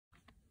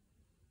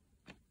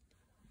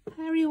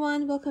Hi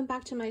everyone, welcome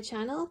back to my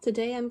channel.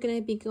 Today I'm going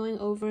to be going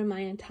over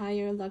my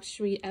entire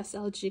luxury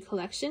SLG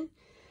collection.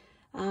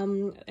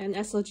 And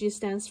SLG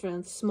stands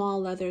for small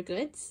leather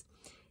goods.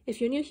 If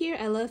you're new here,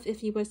 I love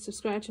if you would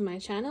subscribe to my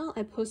channel.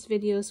 I post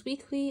videos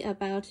weekly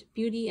about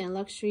beauty and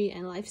luxury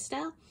and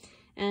lifestyle,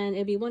 and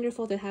it'd be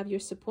wonderful to have your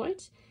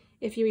support.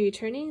 If you're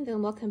returning,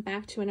 then welcome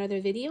back to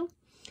another video.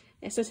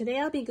 And so today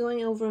I'll be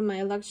going over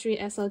my luxury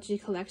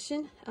SLG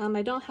collection.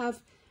 I don't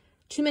have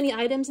too many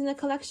items in the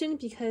collection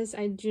because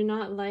I do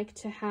not like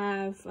to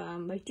have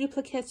like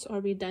duplicates or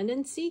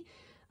redundancy.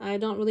 I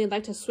don't really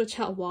like to switch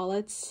out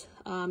wallets,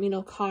 you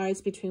know,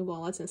 cards between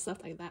wallets and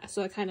stuff like that.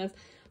 So I kind of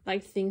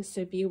like things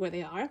to be where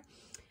they are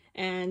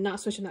and not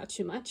switch them out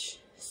too much.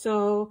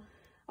 So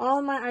all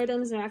of my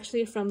items are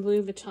actually from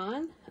Louis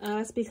Vuitton.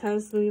 That's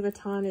because Louis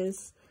Vuitton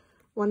is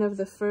one of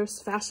the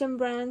first fashion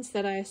brands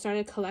that I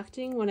started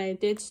collecting when I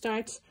did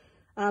start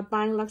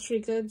buying luxury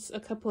goods a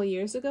couple of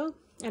years ago.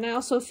 And I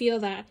also feel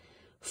that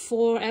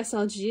for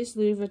SLGs,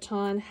 Louis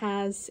Vuitton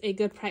has a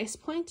good price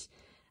point.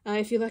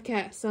 If you look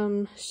at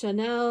some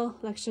Chanel,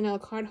 like Chanel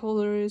card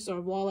holders or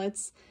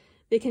wallets,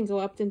 they can go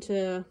up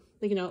into,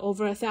 you know,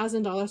 over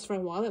 $1,000 for a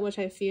wallet, which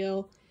I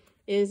feel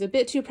is a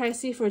bit too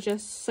pricey for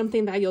just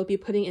something that you'll be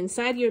putting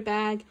inside your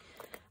bag.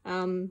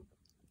 And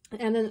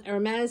then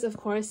Hermes, of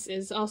course,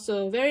 is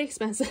also very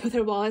expensive.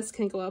 Their wallets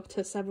can go up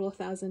to several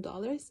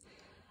 $1,000s.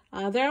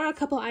 There are a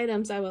couple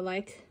items I would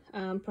like,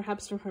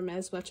 perhaps from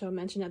Hermes, which I'll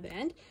mention at the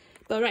end.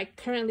 But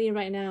currently,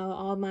 right now,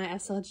 all my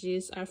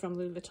SLGs are from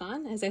Louis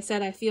Vuitton. As I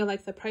said, I feel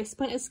like the price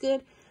point is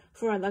good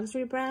for a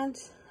luxury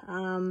brand.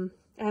 And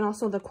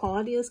also the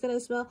quality is good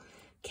as well.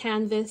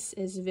 Canvas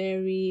is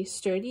very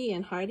sturdy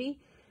and hardy.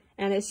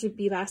 And it should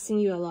be lasting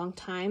you a long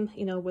time,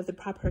 you know, with the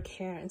proper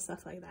care and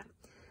stuff like that.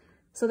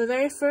 So the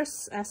very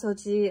first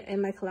SLG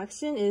in my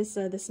collection is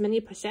this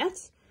mini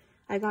Pochette.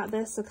 I got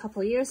this a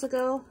couple years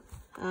ago.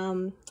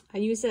 I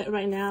use it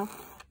right now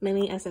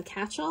mainly as a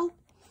catch-all.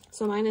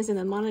 So mine is in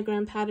the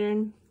Monogram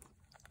pattern.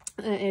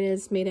 It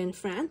is made in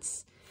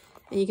France.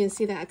 And you can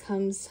see that it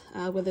comes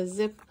with a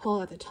zip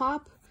pull at the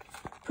top.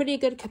 Pretty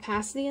good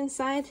capacity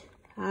inside.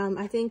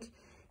 I think,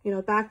 you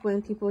know, back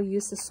when people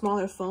used the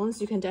smaller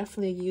phones, you can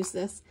definitely use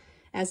this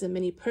as a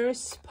mini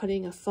purse,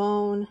 putting a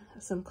phone,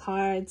 some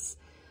cards,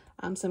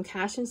 some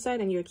cash inside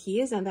and your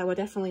keys, and that would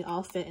definitely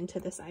all fit into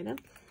this item.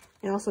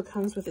 It also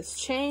comes with this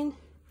chain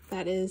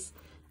that is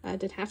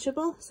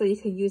detachable, so you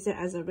could use it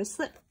as a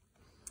wristlet.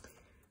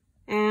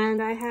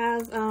 And I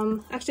have,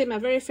 actually my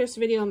very first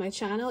video on my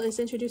channel is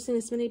introducing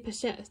this mini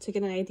Pochette to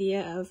get an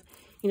idea of,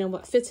 you know,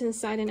 what fits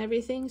inside and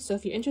everything. So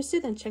if you're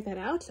interested, then check that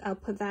out. I'll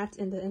put that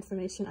in the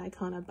information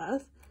icon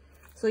above.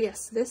 So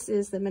yes, this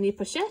is the mini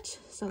Pochette.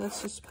 So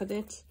let's just put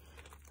it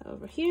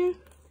over here.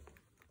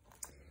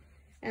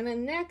 And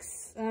then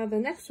next, the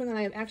next one that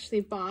I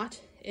actually bought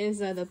is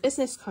the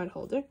business card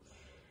holder.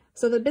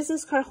 So the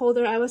business card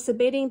holder, I was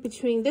debating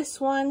between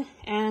this one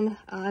and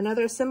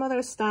another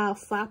similar style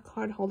flap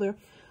card holder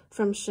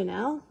from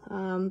Chanel.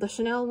 The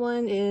Chanel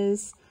one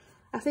is,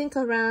 I think,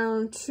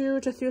 around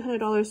 $200 to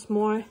 $300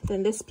 more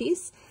than this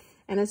piece,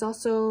 and it's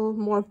also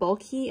more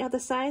bulky at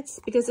the sides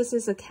because this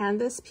is a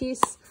canvas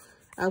piece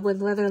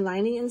with leather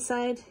lining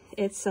inside.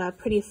 It's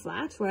pretty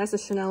flat, whereas the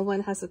Chanel one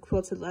has a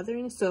quilted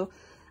leathering. So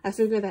I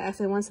figured that if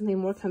I want something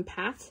more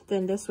compact,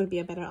 then this would be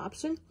a better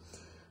option.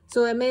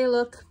 So it may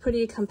look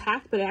pretty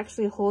compact, but it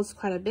actually holds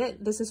quite a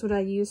bit. This is what I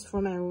use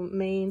for my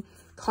main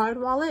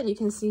card wallet. You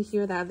can see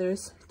here that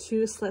there's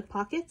two slip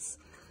pockets.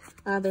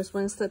 There's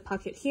one slip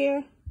pocket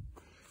here,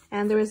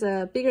 and there is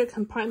a bigger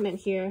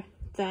compartment here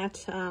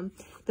that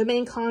the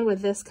main con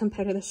with this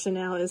compared to the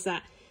Chanel is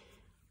that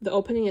the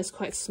opening is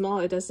quite small.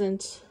 It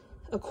doesn't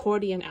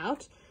accordion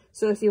out.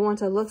 So if you want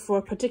to look for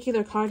a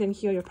particular card in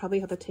here, you'll probably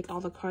have to take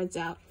all the cards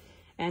out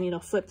and, you know,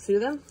 flip through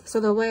them.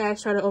 So the way I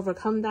try to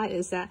overcome that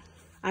is that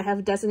I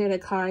have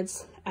designated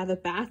cards at the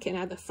back and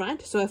at the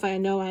front. So if I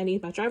know I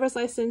need my driver's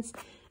license,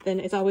 then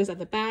it's always at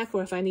the back.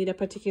 Or if I need a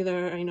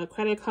particular, you know,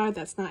 credit card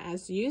that's not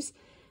as used,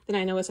 then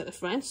I know it's at the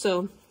front.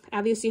 So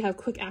at least you have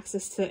quick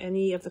access to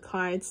any of the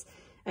cards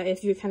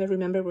if you kind of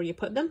remember where you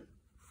put them.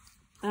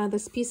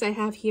 This piece I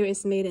have here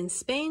is made in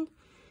Spain.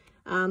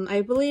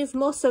 I believe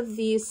most of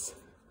these,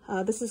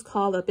 this is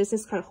called a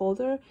business card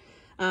holder.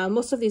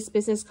 Most of these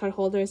business card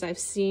holders I've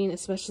seen,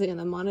 especially in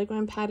the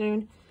Monogram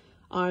pattern,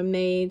 are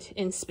made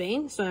in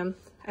Spain. So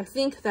I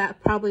think that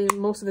probably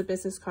most of the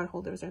business card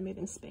holders are made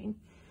in Spain.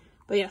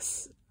 But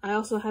yes, I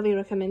also highly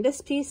recommend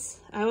this piece.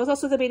 I was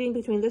also debating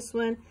between this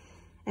one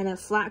and a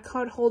flat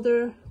card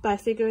holder, but I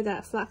figured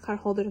that flat card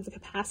holder, the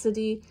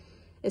capacity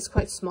is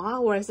quite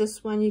small, whereas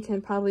this one you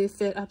can probably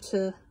fit up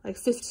to like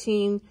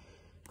 15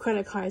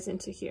 credit cards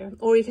into here,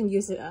 or you can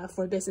use it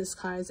for business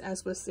cards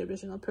as was the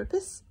original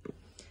purpose.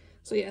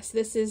 So yes,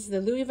 this is the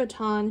Louis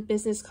Vuitton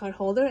business card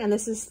holder, and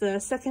this is the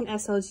second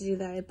SLG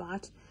that I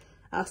bought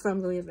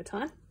from Louis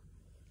Vuitton.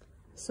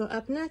 So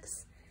up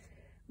next,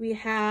 we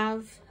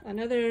have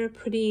another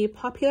pretty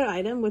popular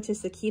item, which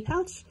is the key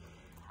pouch.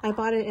 I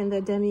bought it in the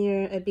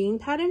Damier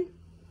pattern.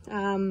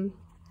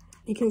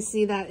 You can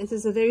see that it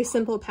is a very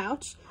simple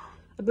pouch,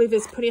 I believe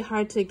it's pretty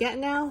hard to get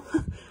now.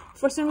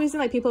 For some reason,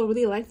 like, people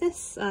really like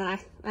this,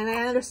 and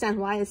I understand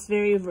why. It's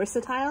very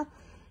versatile.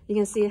 You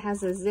can see it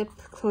has a zip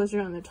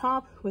closure on the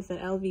top with the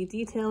LV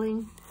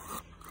detailing.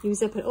 You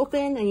zip it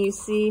open and you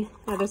see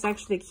that there's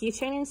actually a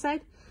keychain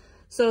inside.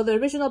 So the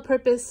original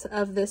purpose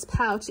of this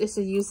pouch is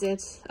to use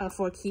it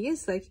for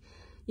keys. Like,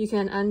 you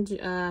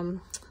can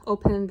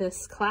open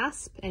this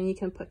clasp and you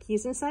can put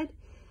keys inside.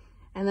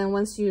 And then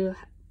once you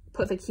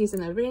put the keys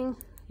in the ring,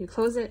 you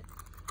close it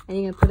and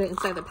you can put it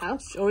inside the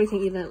pouch, or you can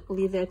even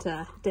leave it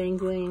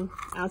dangling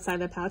outside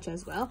the pouch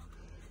as well.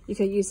 You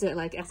can use it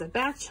like as a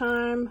back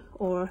charm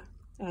or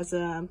as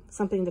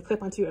something to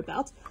clip onto your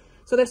belt.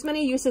 So there's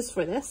many uses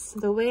for this.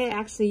 The way I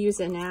actually use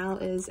it now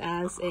is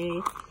as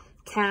a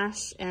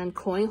cash and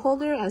coin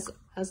holder, as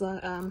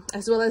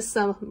well as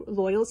some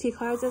loyalty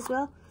cards as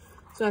well.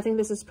 So I think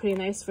this is pretty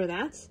nice for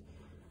that.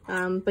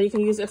 But you can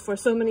use it for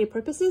so many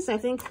purposes. I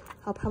think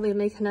I'll probably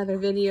make another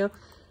video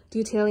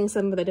detailing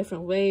some of the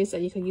different ways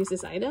that you can use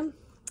this item.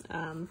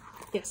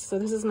 Yes, so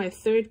this is my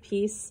third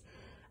piece,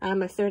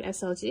 my third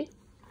SLG.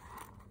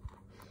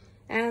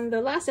 And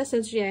the last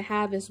SLG I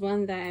have is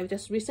one that I've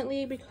just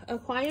recently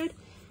acquired,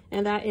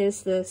 and that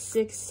is the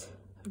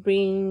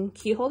 6-ring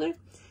key holder.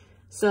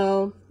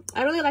 So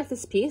I really like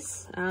this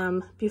piece.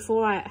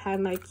 Before I had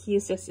my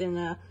keys just in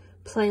a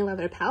plain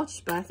leather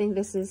pouch, but I think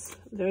this is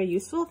very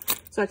useful.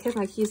 So I kept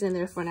my keys in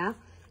there for now.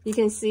 You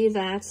can see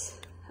that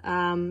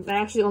I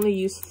actually only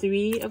use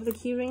 3 of the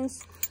key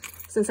rings.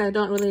 Since I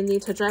don't really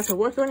need to drive to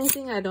work or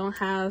anything, I don't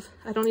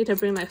need to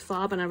bring my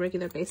fob on a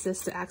regular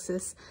basis to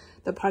access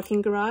the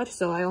parking garage.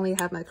 So I only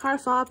have my car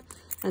fob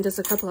and just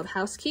a couple of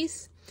house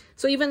keys.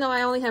 So even though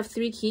I only have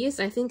 3 keys,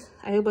 I think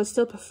I would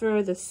still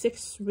prefer the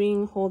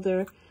 6-ring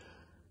holder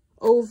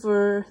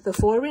over the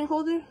 4-ring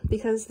holder,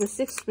 because the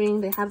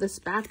 6-ring, they have this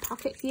back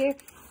pocket here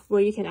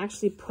where you can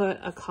actually put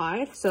a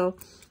card. So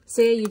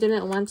say you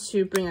didn't want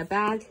to bring a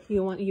bag,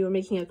 you were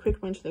making a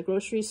quick run to the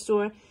grocery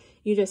store,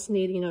 you just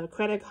need, you know, a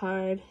credit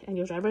card and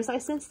your driver's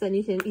license, then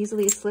you can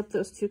easily slip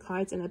those 2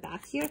 cards in the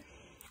back here.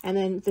 And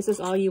then this is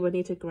all you would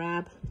need to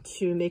grab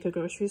to make a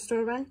grocery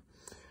store run.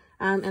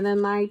 And then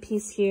my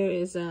piece here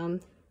is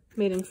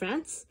made in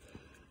France.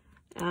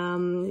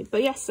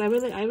 But yes, I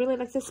really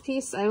like this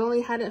piece. I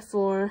only had it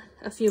for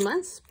a few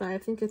months, but I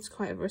think it's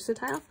quite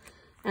versatile.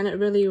 And it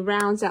really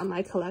rounds out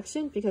my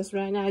collection, because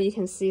right now you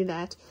can see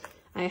that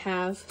I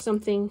have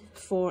something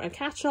for a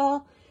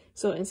catch-all.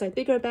 So inside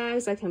bigger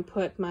bags, I can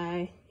put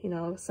my, you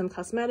know, some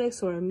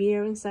cosmetics or a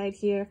mirror inside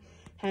here,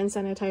 hand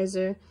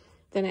sanitizer.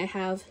 Then I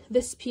have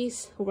this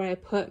piece where I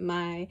put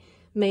my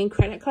main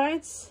credit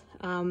cards,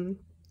 and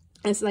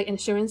it's like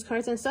insurance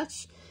cards and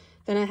such.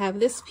 Then I have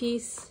this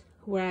piece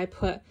where I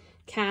put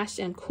cash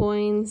and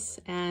coins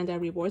and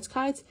rewards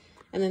cards.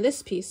 And then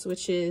this piece,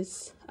 which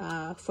is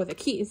for the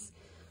keys.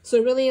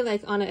 So really,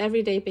 like, on an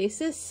everyday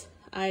basis,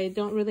 I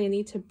don't really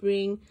need to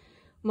bring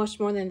much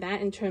more than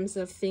that in terms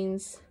of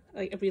things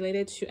like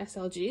related to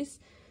SLGs.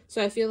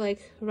 So I feel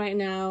like right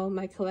now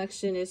my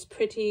collection is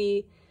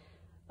pretty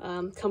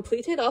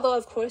completed, although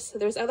of course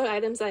there's other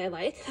items that I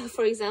like.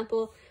 For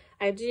example,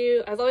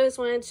 I've always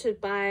wanted to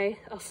buy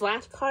a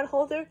flat card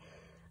holder.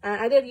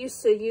 I did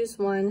used to use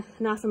one,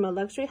 not from a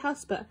luxury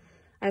house, but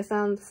I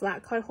found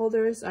flat card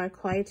holders are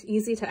quite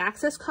easy to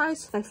access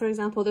cards. Like, for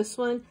example, this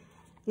one,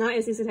 not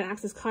as easy to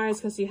access cards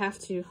because you have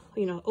to,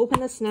 you know, open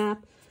the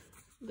snap,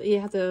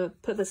 you have to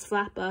put this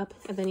flap up,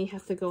 and then you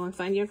have to go and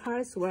find your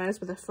cards. Whereas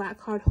with a flat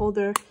card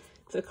holder,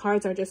 the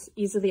cards are just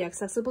easily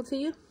accessible to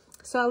you.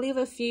 So I'll leave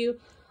a few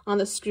on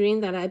the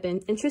screen that I've been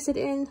interested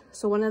in.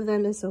 So one of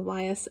them is a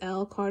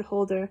YSL card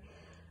holder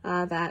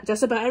that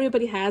just about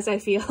everybody has, I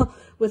feel,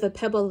 with a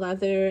pebble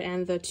leather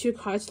and the 2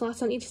 card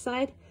slots on each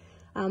side.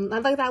 I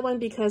like that one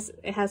because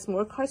it has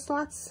more card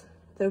slots.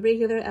 The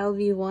regular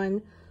LV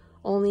one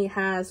only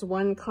has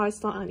 1 card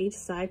slot on each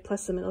side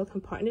plus the middle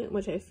compartment,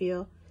 which I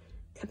feel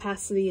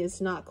capacity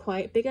is not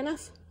quite big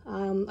enough.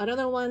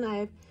 Another one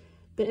I've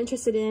been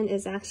interested in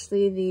is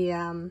actually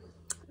the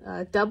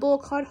double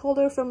card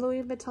holder from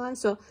Louis Vuitton.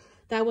 So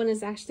that one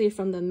is actually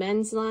from the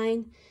men's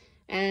line,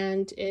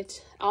 and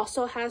it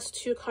also has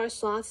 2 card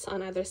slots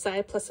on either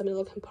side plus a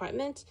middle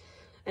compartment.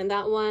 And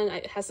that one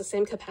has the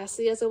same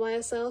capacity as a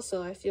YSL,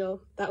 so I feel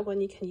that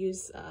one you can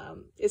use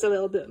is a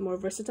little bit more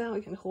versatile.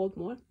 It can hold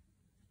more.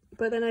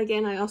 But then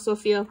again, I also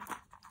feel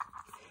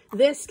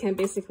this can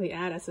basically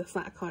add as a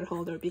flat card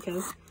holder,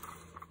 because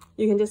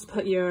you can just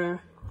put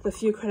the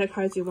few credit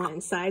cards you want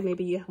inside.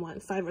 Maybe you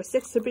want 5 or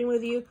 6 to bring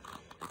with you.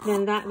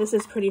 Then this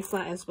is pretty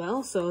flat as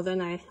well. So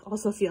then I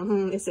also feel,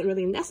 is it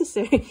really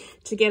necessary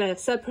to get a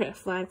separate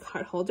flat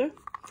card holder?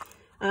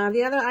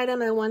 The other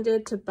item I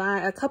wanted to buy,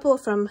 a couple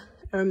from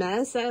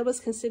Hermes that I was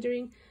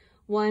considering.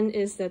 One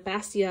is the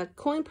Bastia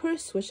coin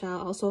purse, which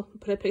I'll also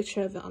put a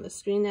picture of it on the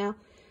screen now.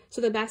 So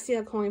the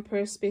Bastia coin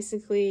purse,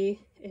 basically,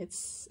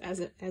 it's as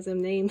the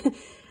name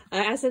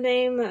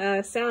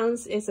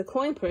sounds, it's a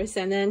coin purse.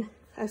 And then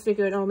I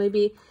figured, oh,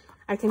 maybe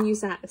I can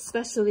use that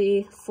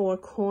especially for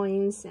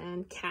coins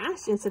and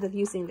cash instead of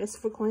using this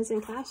for coins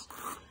and cash.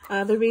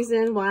 The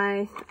reason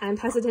why I'm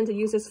hesitant to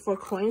use this for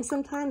coins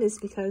sometimes is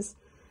because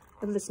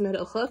of this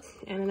metal hook,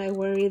 and then I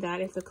worry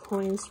that if the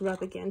coins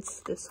rub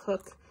against this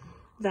hook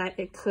that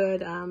it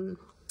could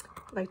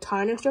like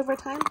tarnish over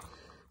time.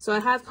 So I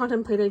have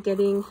contemplated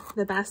getting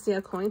the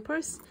Bastia coin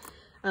purse,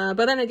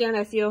 but then again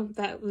I feel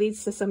that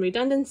leads to some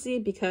redundancy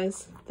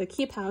because the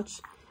key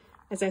pouch,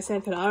 as I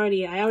said,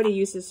 I already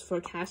use this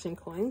for cash and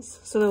coins.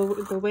 So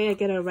the way I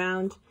get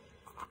around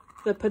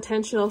the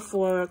potential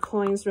for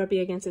coins rubbing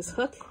against this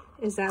hook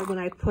is that when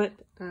I put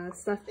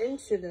stuff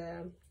into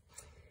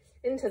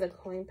the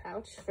coin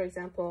pouch, for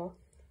example,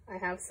 I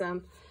have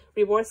some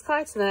rewards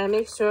cards, and then I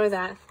make sure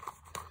that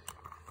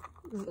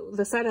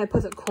the side I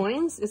put the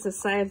coins is the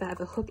side that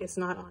the hook is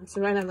not on.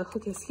 So right now the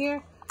hook is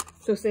here.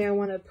 So say I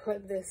want to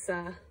put this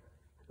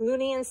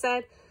loonie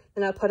inside,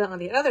 then I'll put it on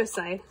the other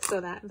side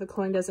so that the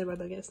coin doesn't rub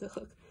against the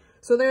hook.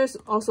 So there's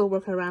also a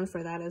workaround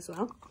for that as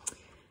well.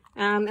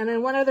 And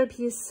then one other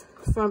piece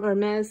from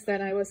Hermes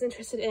that I was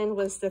interested in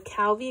was the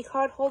Calvi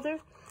card holder.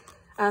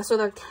 So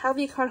the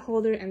Calvi card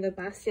holder and the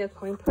Bastia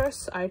coin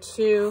purse are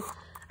two,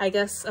 I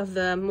guess, of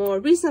the more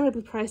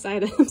reasonably priced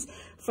items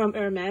from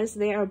Hermes.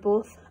 They are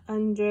both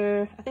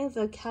under, I think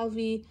the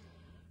Calvi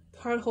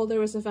card holder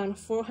was around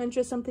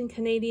 400 something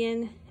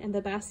Canadian, and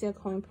the Bastia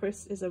coin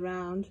purse is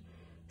around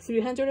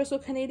 300 or so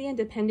Canadian,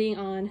 depending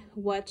on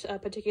what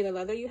particular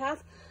leather you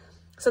have.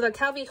 So the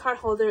Calvi card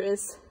holder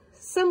is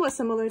somewhat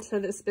similar to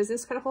this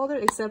business card holder,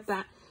 except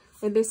that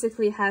it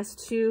basically has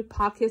two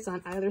pockets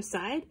on either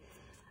side.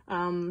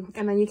 And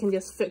then you can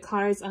just fit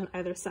cards on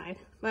either side.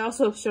 I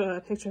also show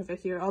a picture of it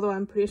here, although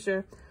I'm pretty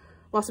sure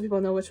lots of people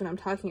know which one I'm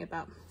talking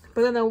about.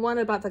 But then the one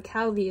about the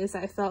Calvi is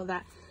I felt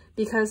that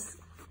because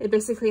it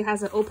basically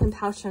has an open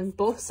pouch on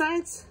both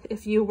sides,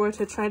 if you were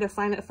to try to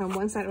find it from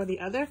one side or the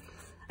other,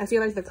 I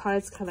feel like the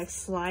cards kind of like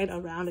slide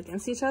around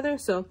against each other.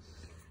 So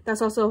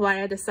that's also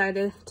why I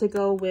decided to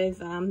go with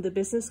the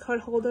business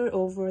card holder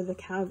over the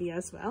Calvi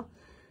as well.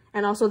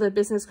 And also the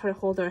business card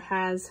holder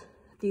has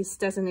these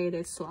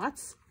designated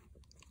slots.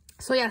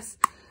 So yes,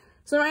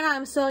 so right now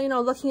I'm still,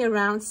 looking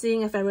around,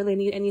 seeing if I really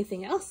need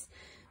anything else.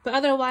 But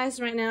otherwise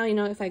right now,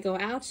 if I go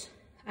out,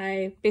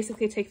 I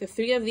basically take the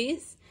 3 of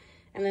these.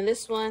 And then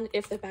this one,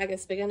 if the bag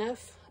is big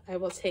enough, I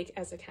will take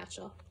as a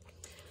catch-all.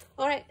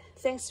 All right,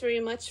 thanks very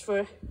much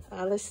for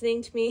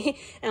listening to me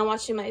and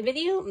watching my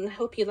video. And I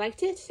hope you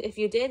liked it. If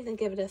you did, then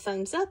give it a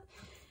thumbs up.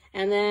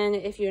 And then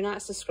if you're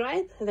not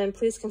subscribed, then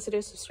please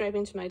consider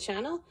subscribing to my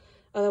channel.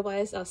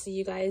 Otherwise, I'll see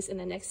you guys in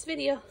the next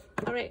video.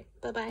 All right,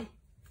 bye-bye.